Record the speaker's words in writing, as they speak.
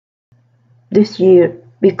This year,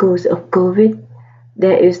 because of COVID,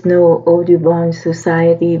 there is no Audubon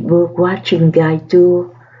Society Birdwatching Guide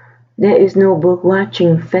Tour, there is no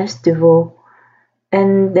Birdwatching Festival,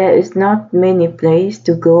 and there is not many places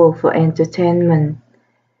to go for entertainment.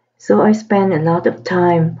 So I spend a lot of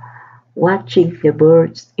time watching the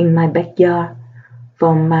birds in my backyard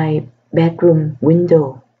from my bedroom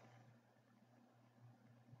window.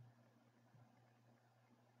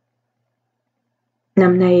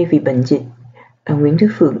 Năm nay vì bệnh dịch, Nguyễn Đức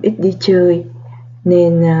Phượng ít đi chơi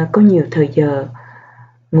nên có nhiều thời giờ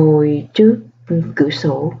ngồi trước cửa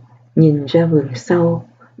sổ nhìn ra vườn sau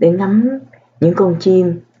để ngắm những con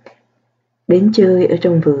chim đến chơi ở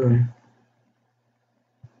trong vườn.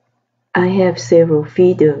 I have several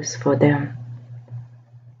feeders for them.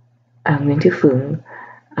 Nguyễn Đức Phượng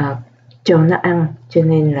cho nó ăn cho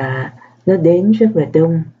nên là nó đến rất là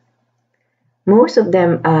đông. Most of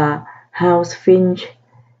them are house finch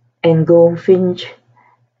and goldfinch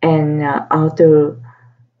and other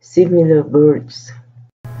similar birds.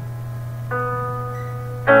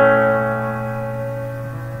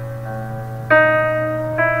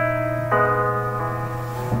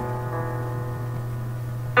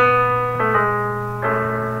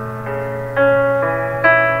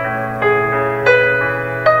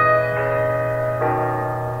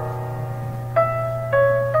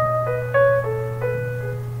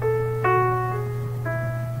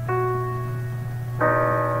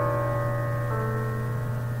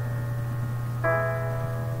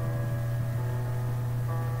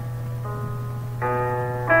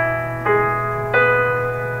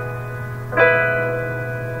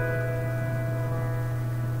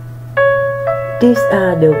 These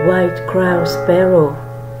are the white-crowned sparrow.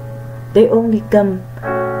 They only come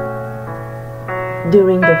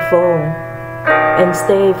during the fall and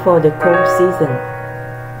stay for the cold season.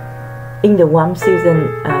 In the warm season,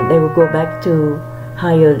 they will go back to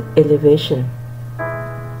higher elevation.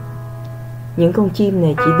 Những con chim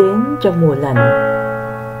này chỉ đến trong mùa lạnh.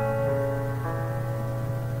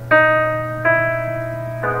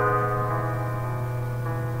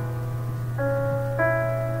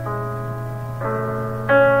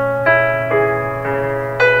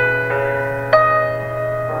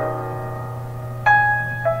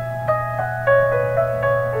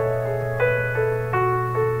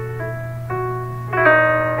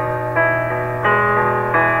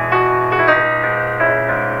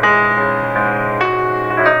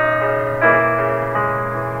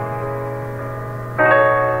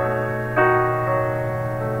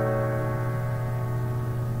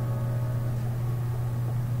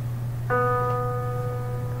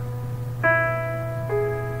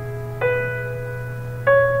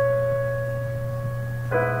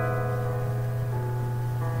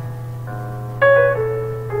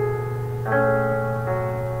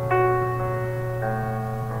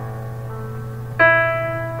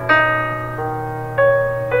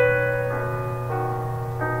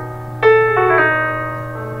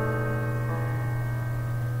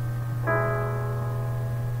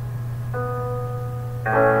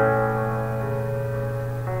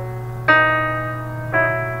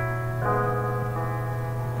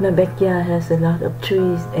 My backyard has a lot of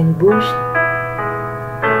trees and bush.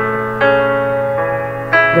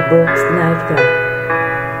 The birds like them.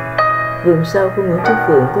 Vườn sau của Nguyễn Đức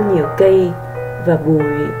Phượng có nhiều cây và bụi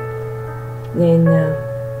nên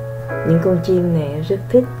những con chim này rất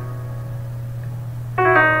thích.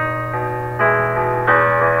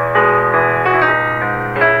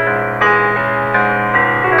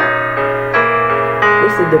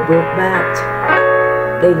 This is the bird bath.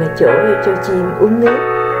 Đây là chỗ để cho chim uống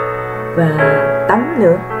nước và tắm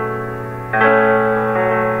nữa.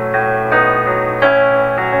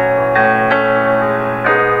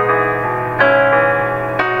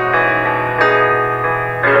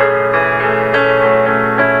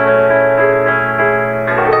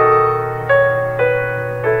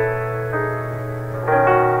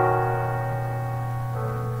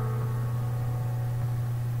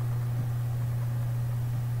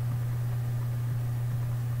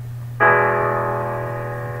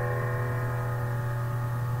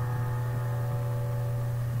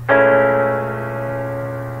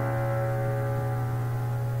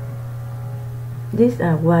 These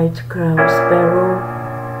are white-crowned sparrow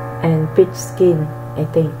and pigskin, I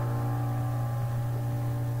think.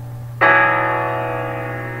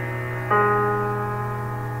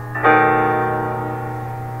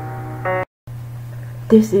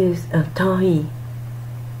 This is a tawny.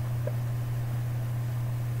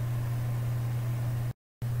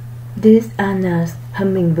 This Anna's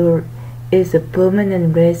hummingbird is a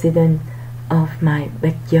permanent resident of my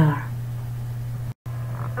backyard.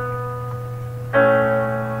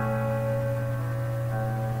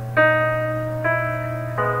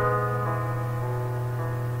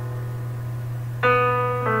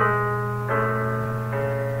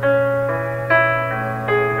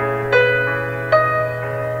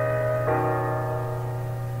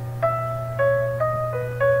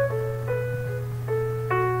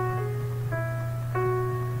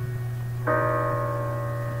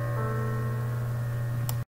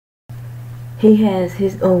 He has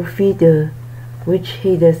his own feeder, which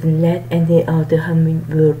he doesn't let any other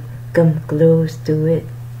hummingbird come close to it.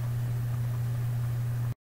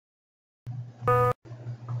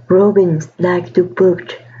 Robins like to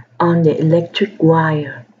perch on the electric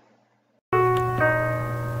wire.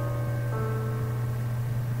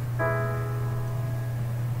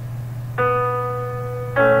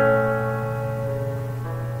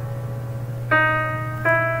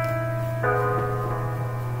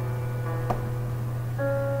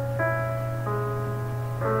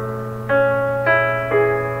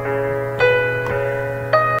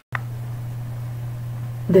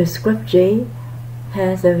 The scrub jay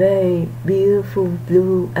has a very beautiful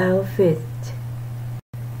blue outfit.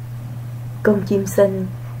 Con chim xanh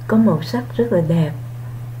có màu sắc rất là đẹp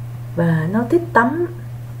và nó thích tắm.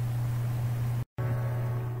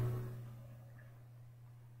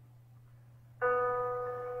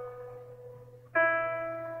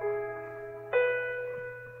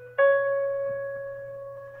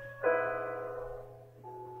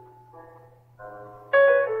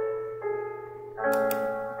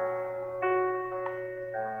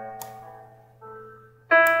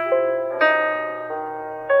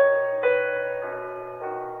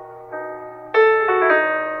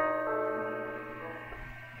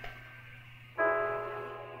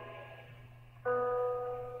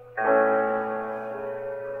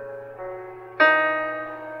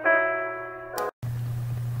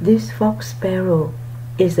 This fox sparrow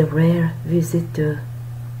is a rare visitor.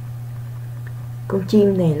 Con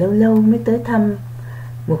chim này lâu lâu mới tới thăm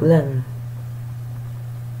một lần.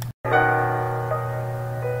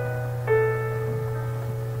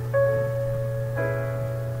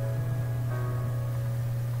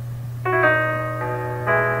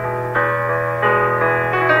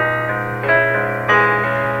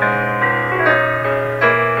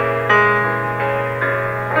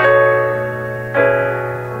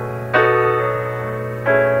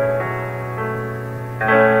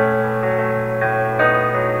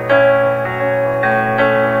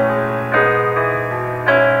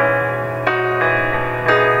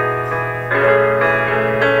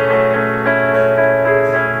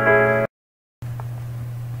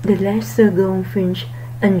 The lesser goldfinch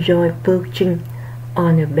enjoy perching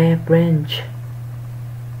on a bare branch.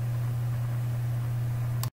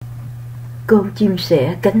 Con chim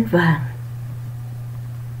sẻ cánh vàng.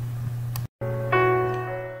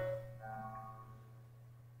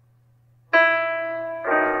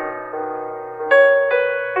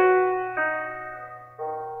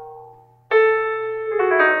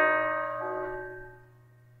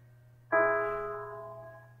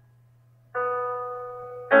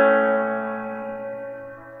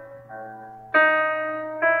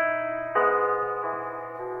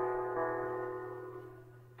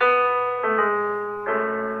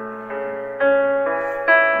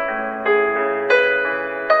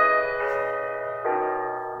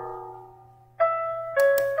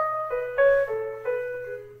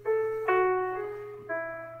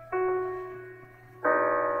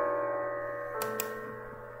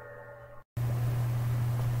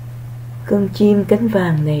 Con chim cánh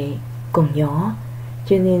vàng này còn nhỏ,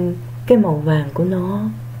 cho nên cái màu vàng của nó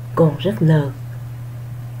còn rất lợt.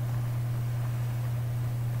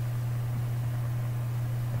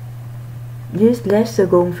 This lesser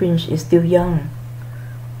goldfinch is still young.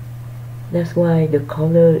 That's why the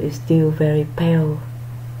color is still very pale.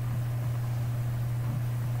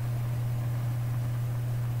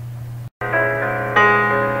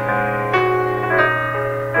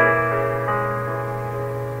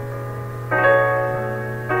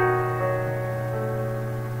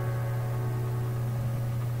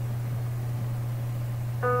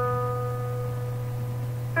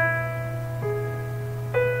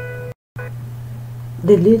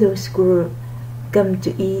 The little squirrel come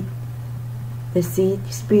to eat the seed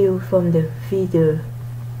spilled from the feeder.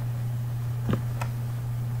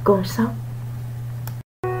 Con sóc.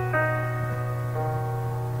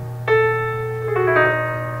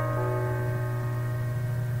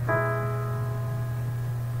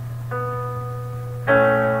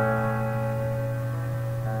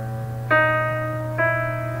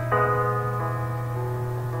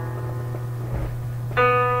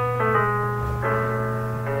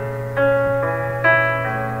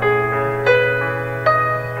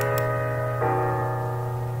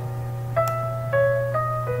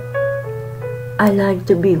 I like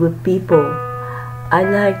to be with people. I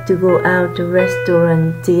like to go out to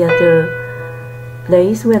restaurant, theater,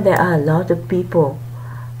 place where there are a lot of people.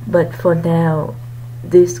 But for now,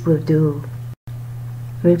 this will do.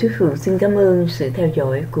 Nguyễn Thúy Phượng xin cảm ơn sự theo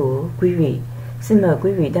dõi của quý vị. Xin mời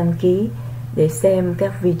quý vị đăng ký để xem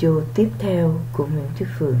các video tiếp theo của Nguyễn Thúy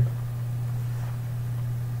Phượng.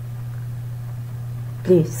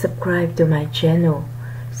 Please subscribe to my channel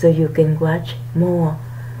so you can watch more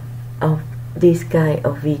of this kind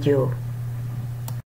of video.